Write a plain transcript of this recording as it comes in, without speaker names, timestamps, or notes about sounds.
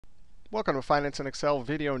Welcome to Finance in Excel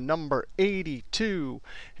video number 82.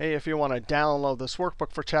 Hey, if you want to download this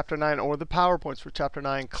workbook for Chapter 9 or the PowerPoints for Chapter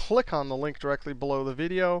 9, click on the link directly below the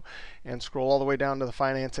video and scroll all the way down to the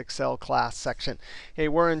Finance Excel class section. Hey,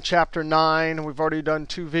 we're in Chapter 9. We've already done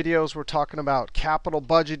 2 videos. We're talking about capital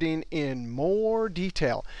budgeting in more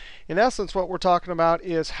detail. In essence, what we're talking about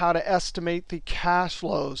is how to estimate the cash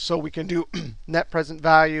flows so we can do net present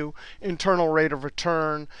value, internal rate of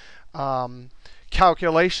return,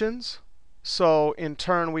 calculations. So in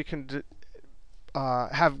turn, we can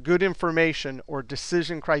have good information or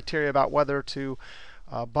decision criteria about whether to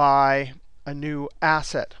buy a new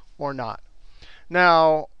asset or not.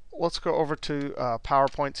 Now, let's go over to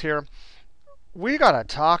PowerPoints here. We got to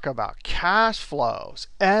talk about cash flows,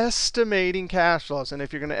 estimating cash flows. And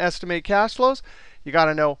if you're going to estimate cash flows, you got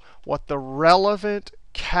to know what the relevant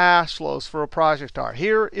cash flows for a project are.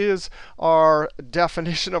 Here is our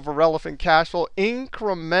definition of a relevant cash flow.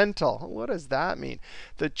 Incremental. What does that mean?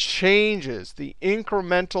 The changes, the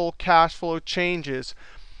incremental cash flow changes,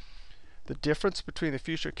 the difference between the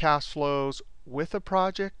future cash flows with a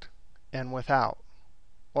project and without.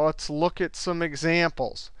 Well, let's look at some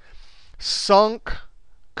examples. Sunk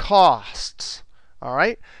costs. All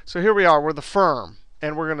right. So here we are. We're the firm,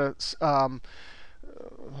 and we're going to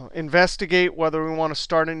investigate whether we want to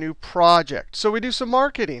start a new project. So we do some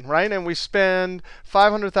marketing, right? And we spend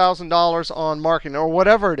 $500,000 on marketing or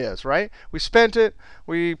whatever it is, right? We spent it.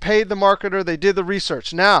 We paid the marketer. They did the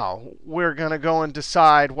research. Now we're going to go and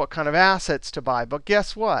decide what kind of assets to buy. But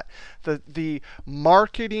guess what? The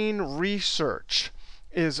marketing research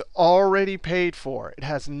is already paid for. It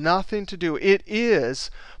has nothing to do. It is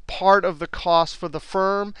part of the cost for the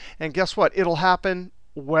firm. And guess what? It'll happen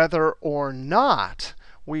whether or not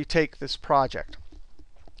we take this project.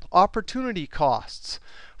 Opportunity costs.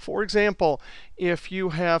 For example, if you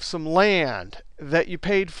have some land that you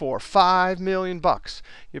paid for, $5 million.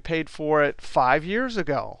 You paid for it 5 years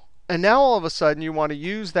ago. And now all of a sudden you want to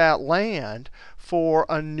use that land for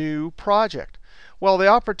a new project. Well, the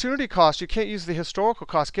opportunity cost, you can't use the historical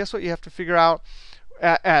cost. Guess what? You have to figure out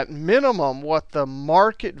at minimum what the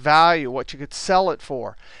market value, what you could sell it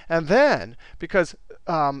for. And then, because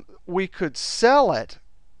we could sell it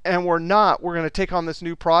and we're going to take on this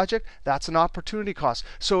new project, that's an opportunity cost.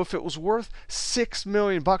 So if it was worth $6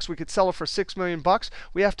 million, we could sell it for $6 million.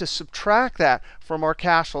 We have to subtract that from our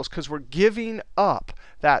cash flows because we're giving up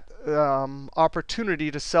that opportunity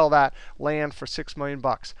to sell that land for $6 million.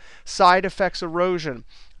 Side effects erosion,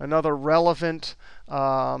 another relevant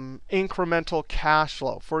incremental cash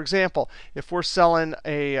flow. For example, if we're selling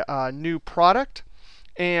a new product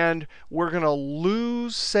and we're going to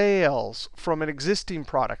lose sales from an existing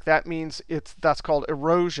product, that means that's called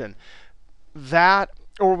erosion.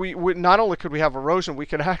 Or we not only could we have erosion, we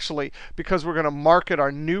could actually, because we're going to market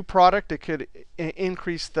our new product, it could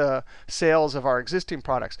increase the sales of our existing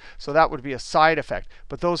products. So that would be a side effect.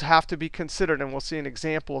 But those have to be considered, and we'll see an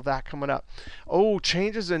example of that coming up. Oh,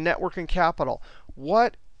 changes in net working capital.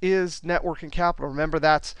 What is net working capital? Remember,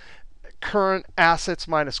 that's current assets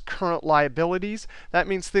minus current liabilities. That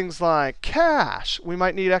means things like cash. We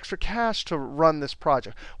might need extra cash to run this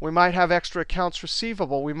project. We might have extra accounts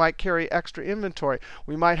receivable. We might carry extra inventory.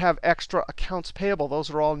 We might have extra accounts payable.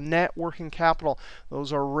 Those are all net working capital.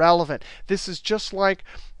 Those are relevant. This is just like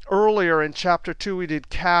earlier in Chapter 2, we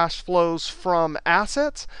did cash flows from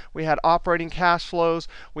assets. We had operating cash flows.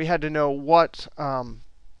 We had to know what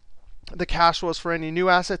the cash was for any new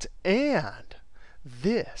assets. And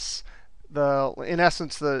this, in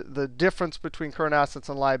essence, the difference between current assets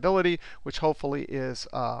and liability, which hopefully is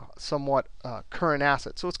somewhat current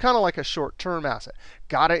asset. So it's kind of like a short-term asset.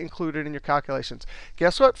 Got to include it in your calculations.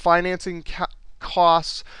 Guess what? Financing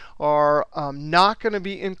costs are not going to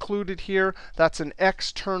be included here. That's an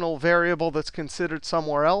external variable that's considered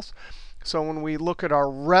somewhere else. So when we look at our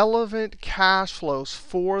relevant cash flows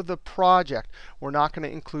for the project, we're not going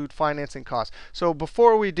to include financing costs. So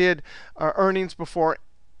before we did earnings before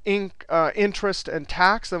interest and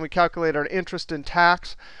tax, then we calculate our interest and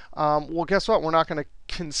tax. Well, guess what? We're not going to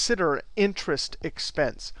consider interest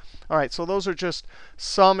expense. All right, so those are just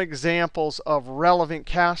some examples of relevant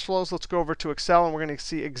cash flows. Let's go over to Excel, and we're going to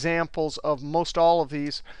see examples of most all of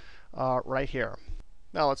these right here.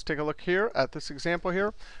 Now let's take a look here at this example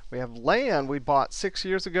here. We have land we bought 6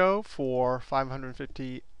 years ago for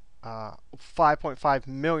 $5.5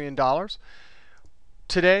 million.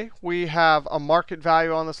 Today, we have a market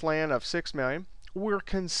value on this land of $6 million. We're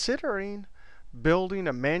considering building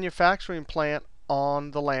a manufacturing plant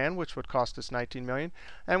on the land, which would cost us $19 million.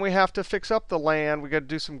 And we have to fix up the land. We've got to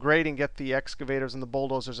do some grading, get the excavators and the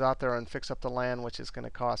bulldozers out there and fix up the land, which is going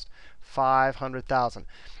to cost $500,000.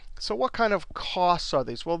 So what kind of costs are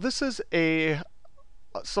these? Well, this is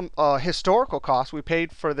some historical cost. We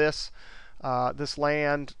paid for this this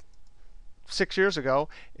land 6 years ago.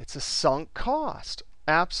 It's a sunk cost.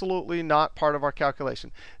 Absolutely not part of our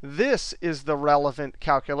calculation. This is the relevant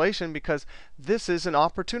calculation because this is an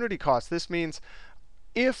opportunity cost. This means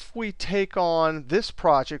if we take on this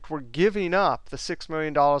project, we're giving up the $6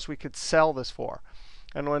 million we could sell this for.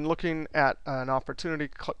 And when looking at an opportunity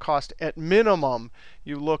cost, at minimum,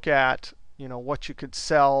 you look at what you could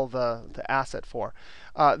sell the asset for.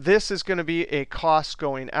 This is going to be a cost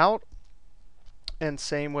going out. And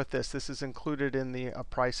same with this. This is included in the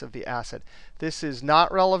price of the asset. This is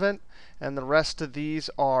not relevant, and the rest of these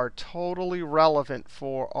are totally relevant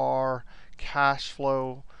for our cash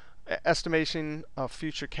flow estimation of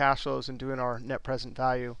future cash flows and doing our net present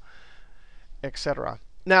value, etc.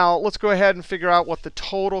 Now, let's go ahead and figure out what the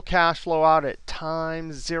total cash flow out at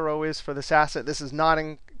time 0 is for this asset. This is not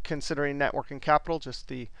considering net working capital, just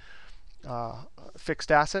the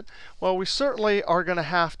fixed asset. Well, we certainly are going to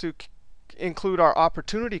have to include our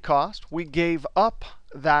opportunity cost. We gave up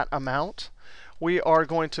that amount. We are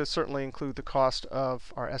going to certainly include the cost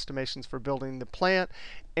of our estimations for building the plant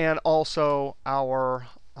and also our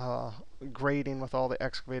grading with all the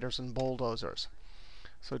excavators and bulldozers.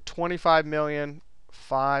 So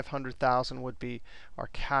 $25,500,000 would be our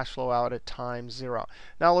cash flow out at time 0.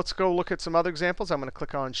 Now let's go look at some other examples. I'm going to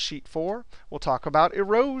click on sheet 4. We'll talk about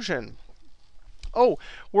erosion. Oh,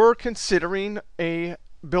 we're considering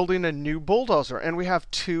building a new bulldozer, and we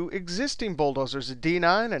have 2 existing bulldozers, a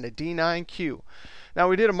D9 and a D9Q. Now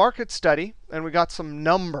we did a market study and we got some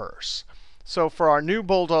numbers. So for our new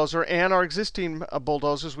bulldozer and our existing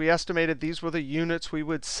bulldozers, we estimated these were the units we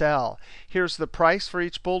would sell. Here's the price for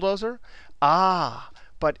each bulldozer.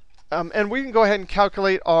 And we can go ahead and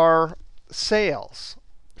calculate our sales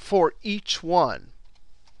for each one.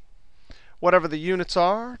 Whatever the units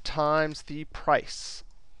are times the price.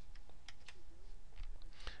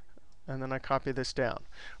 And then I copy this down,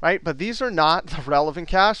 right? But these are not the relevant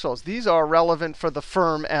cash flows. These are relevant for the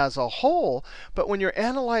firm as a whole. But when you're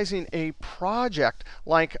analyzing a project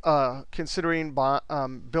like considering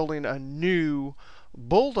building a new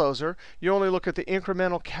bulldozer, you only look at the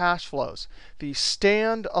incremental cash flows. The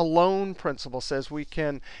stand-alone principle says we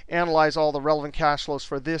can analyze all the relevant cash flows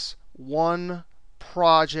for this one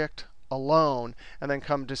project alone and then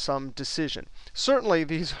come to some decision. Certainly,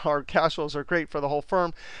 these cash flows are great for the whole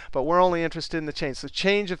firm, but we're only interested in the change. The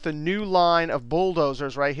change if the new line of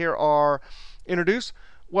bulldozers right here are introduced.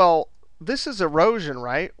 Well, this is erosion,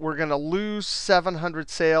 right? We're going to lose 700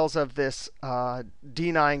 sales of this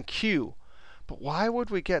D9Q. But why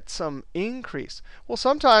would we get some increase? Well,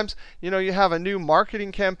 sometimes you have a new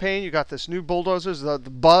marketing campaign. You got this new bulldozers, the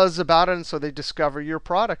buzz about it, and so they discover your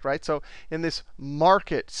product, right? So in this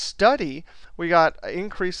market study, we got an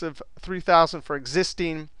increase of 3,000 for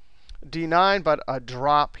existing D9, but a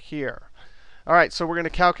drop here. All right, so we're going to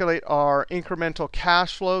calculate our incremental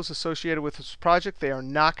cash flows associated with this project. They are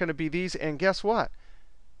not going to be these, and guess what?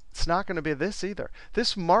 It's not going to be this either.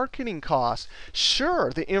 This marketing cost,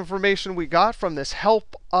 sure, the information we got from this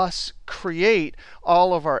help us create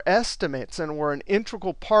all of our estimates, and we're an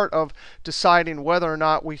integral part of deciding whether or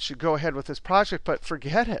not we should go ahead with this project. But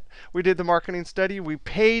forget it. We did the marketing study. We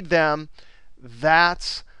paid them.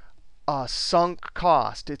 That's a sunk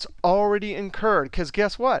cost. It's already incurred. Because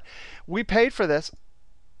guess what? We paid for this.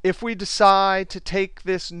 If we decide to take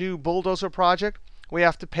this new bulldozer project, we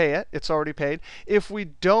have to pay it. It's already paid. If we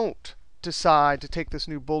don't decide to take this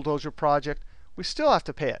new bulldozer project, we still have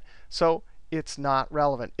to pay it. So it's not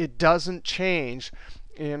relevant. It doesn't change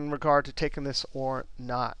in regard to taking this or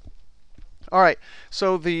not. All right,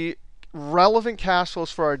 so the relevant cash flows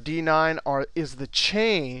for our D9 is the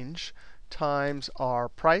change times our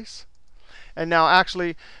price. And now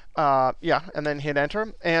actually, and then hit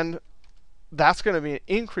enter. And that's going to be an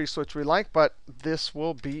increase, which we like, but this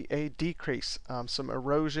will be a decrease, some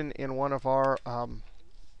erosion in one of our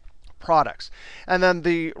products. And then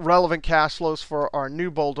the relevant cash flows for our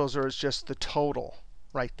new bulldozer is just the total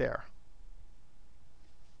right there.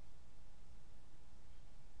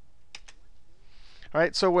 All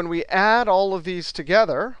right, so when we add all of these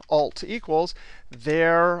together, alt equals,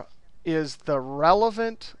 there is the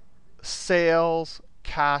relevant sales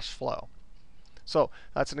cash flow. So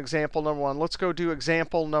that's an example number 1. Let's go do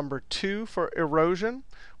example number 2 for erosion.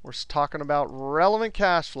 We're talking about relevant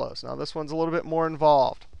cash flows. Now this one's a little bit more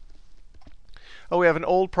involved. Oh, we have an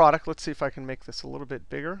old product. Let's see if I can make this a little bit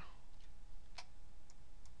bigger.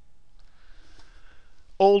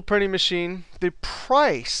 Old printing machine. The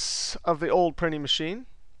price of the old printing machine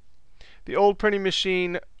The old printing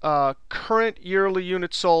machine current yearly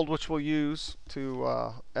units sold, which we'll use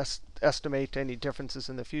to estimate any differences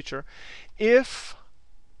in the future. If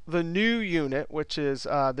the new unit, which is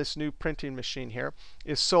this new printing machine here,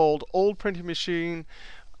 is sold, old printing machine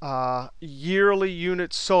yearly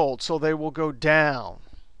units sold, so they will go down.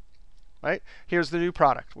 Right? Here's the new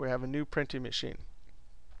product. We have a new printing machine.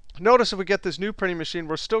 Notice if we get this new printing machine,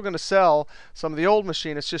 we're still going to sell some of the old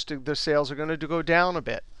machine. It's just the sales are going to go down a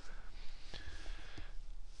bit.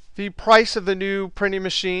 The price of the new printing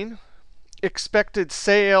machine, expected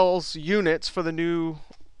sales units for the new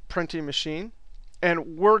printing machine,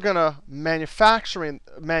 and we're going to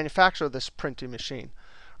manufacture this printing machine.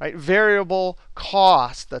 Right? Variable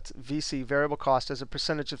cost, that's VC, variable cost as a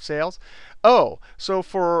percentage of sales. Oh, so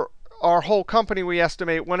for our whole company, we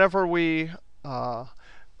estimate whenever we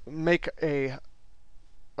make a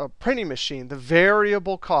printing machine, the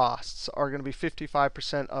variable costs are going to be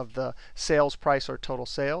 55% of the sales price or total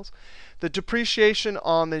sales. The depreciation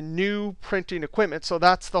on the new printing equipment, so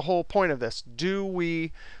that's the whole point of this. Do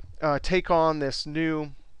we take on this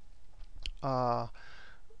new, buy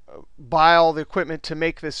all the equipment to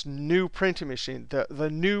make this new printing machine?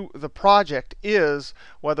 The project is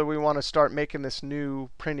whether we want to start making this new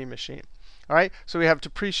printing machine. All right, so we have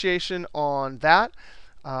depreciation on that.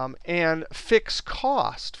 And fixed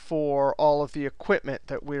cost for all of the equipment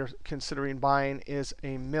that we're considering buying is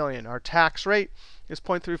 $1 million. Our tax rate is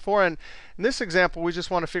 0.34. And in this example, we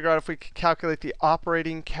just want to figure out if we can calculate the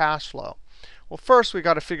operating cash flow. Well, first, we've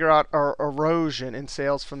got to figure out our erosion in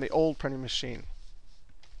sales from the old printing machine.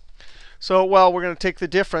 So, well, we're going to take the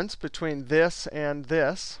difference between this and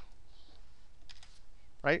this.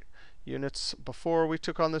 Right? Units before we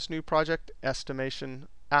took on this new project, estimation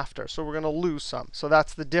after. So we're going to lose some. So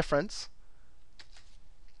that's the difference.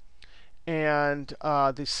 And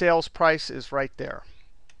the sales price is right there.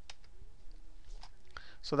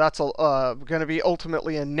 So that's going to be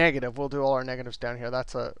ultimately a negative. We'll do all our negatives down here.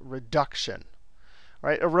 That's a reduction.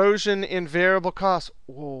 Right? Erosion in variable costs.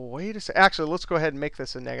 Whoa, wait a second. Actually, let's go ahead and make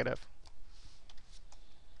this a negative.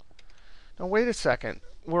 Now, wait a second.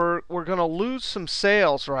 We're going to lose some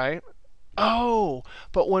sales, right? Oh,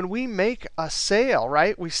 but when we make a sale,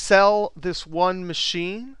 right, we sell this one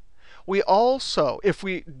machine. We also, if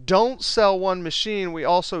we don't sell one machine, we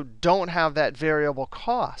also don't have that variable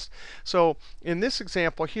cost. So in this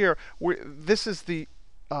example here, this is the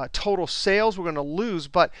total sales we're going to lose.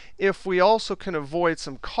 But if we also can avoid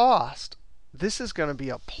some cost, this is going to be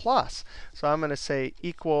a plus. So I'm going to say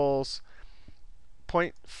equals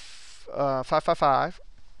 0.555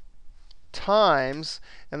 times,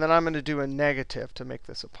 and then I'm going to do a negative to make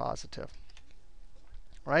this a positive.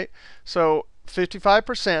 Right? So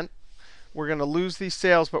 55%, we're going to lose these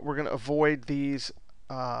sales, but we're going to avoid these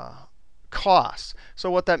costs. So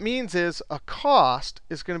what that means is a cost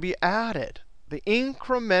is going to be added. The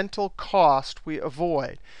incremental cost we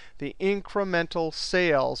avoid. The incremental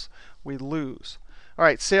sales we lose. All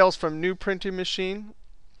right, sales from new printing machine.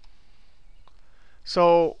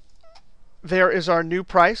 So there is our new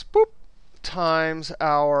price. Boop. Times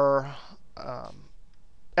our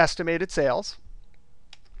estimated sales.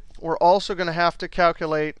 We're also going to have to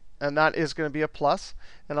calculate, and that is going to be a plus,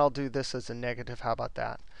 and I'll do this as a negative. How about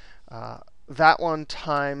that? That one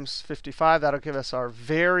times 55, that'll give us our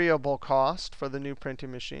variable cost for the new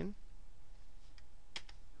printing machine.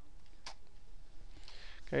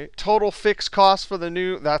 Okay, total fixed cost for the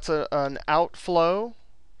new, that's an outflow.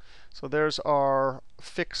 So there's our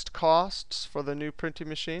fixed costs for the new printing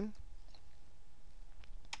machine.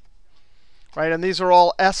 Right, and these are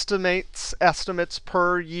all estimates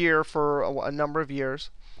per year for a number of years.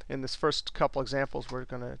 In this first couple examples, we're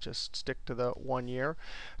going to just stick to the 1 year.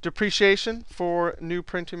 Depreciation for new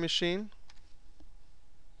printing machine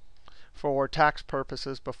for tax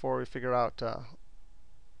purposes before we figure out the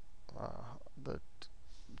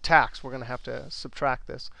tax. We're going to have to subtract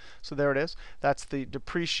this. So there it is. That's the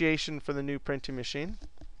depreciation for the new printing machine.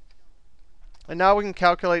 And now we can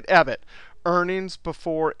calculate EBIT, earnings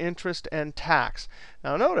before interest and tax.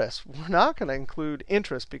 Now notice, we're not going to include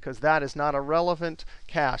interest because that is not a relevant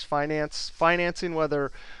cash. Financing,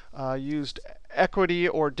 whether used equity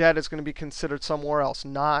or debt, is going to be considered somewhere else,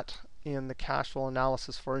 not in the cash flow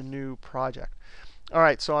analysis for a new project. All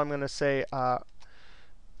right, so I'm going to say, I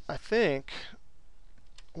think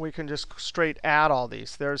we can just straight add all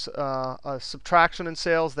these. There's a subtraction in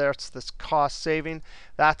sales. There's this cost saving.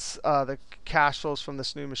 That's the cash flows from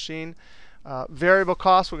this new machine. Variable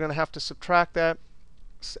costs, we're going to have to subtract that.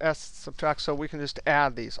 Subtract, so we can just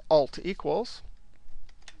add these. Alt equals.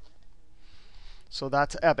 So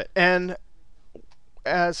that's EBIT. And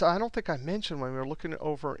as I don't think I mentioned when we were looking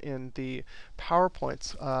over in the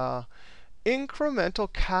PowerPoints,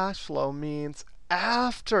 incremental cash flow means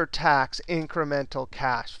after-tax incremental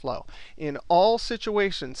cash flow. In all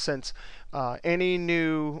situations, since any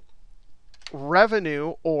new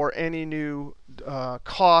revenue or any new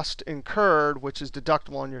cost incurred, which is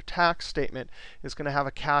deductible on your tax statement, is going to have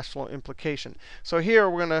a cash flow implication. So here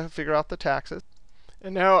we're going to figure out the taxes.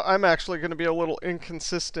 And now I'm actually going to be a little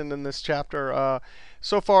inconsistent in this chapter.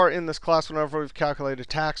 So far in this class, whenever we've calculated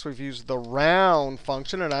tax, we've used the round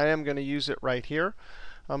function, and I am going to use it right here.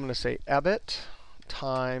 I'm going to say EBIT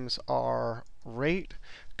times our rate,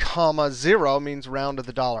 comma 0 means round to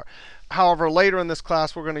the dollar. However, later in this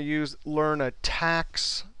class, we're going to learn a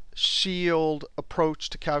tax shield approach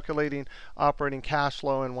to calculating operating cash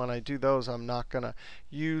flow. And when I do those, I'm not going to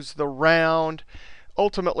use the round.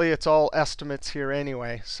 Ultimately, it's all estimates here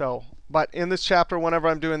anyway. But in this chapter, whenever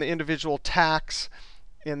I'm doing the individual tax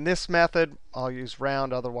in this method, I'll use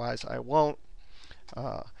round. Otherwise, I won't.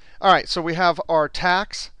 All right, so we have our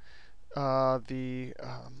tax. The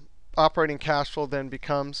operating cash flow then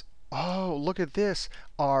becomes, oh, look at this,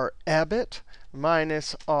 our EBIT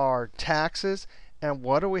minus our taxes. And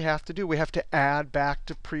what do we have to do? We have to add back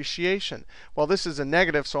depreciation. Well, this is a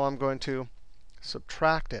negative, so I'm going to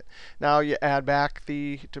subtract it. Now you add back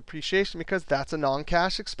the depreciation because that's a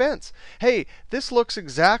non-cash expense. Hey, this looks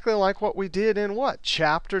exactly like what we did in what?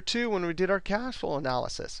 Chapter 2 when we did our cash flow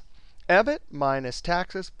analysis. EBIT minus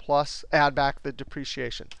taxes plus add back the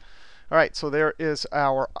depreciation. All right, so there is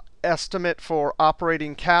our estimate for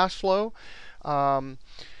operating cash flow.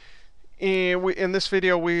 In this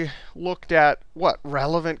video, we looked at what?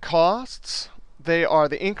 Relevant costs. They are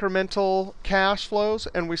the incremental cash flows,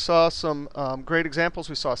 and we saw some great examples.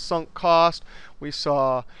 We saw sunk cost, we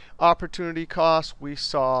saw opportunity cost, we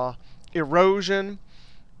saw erosion.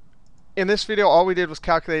 In this video, all we did was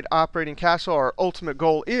calculate operating cash flow. Our ultimate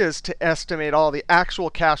goal is to estimate all the actual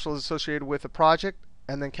cash flows associated with the project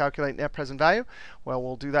and then calculate net present value. Well,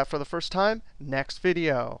 we'll do that for the first time next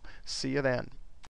video. See you then.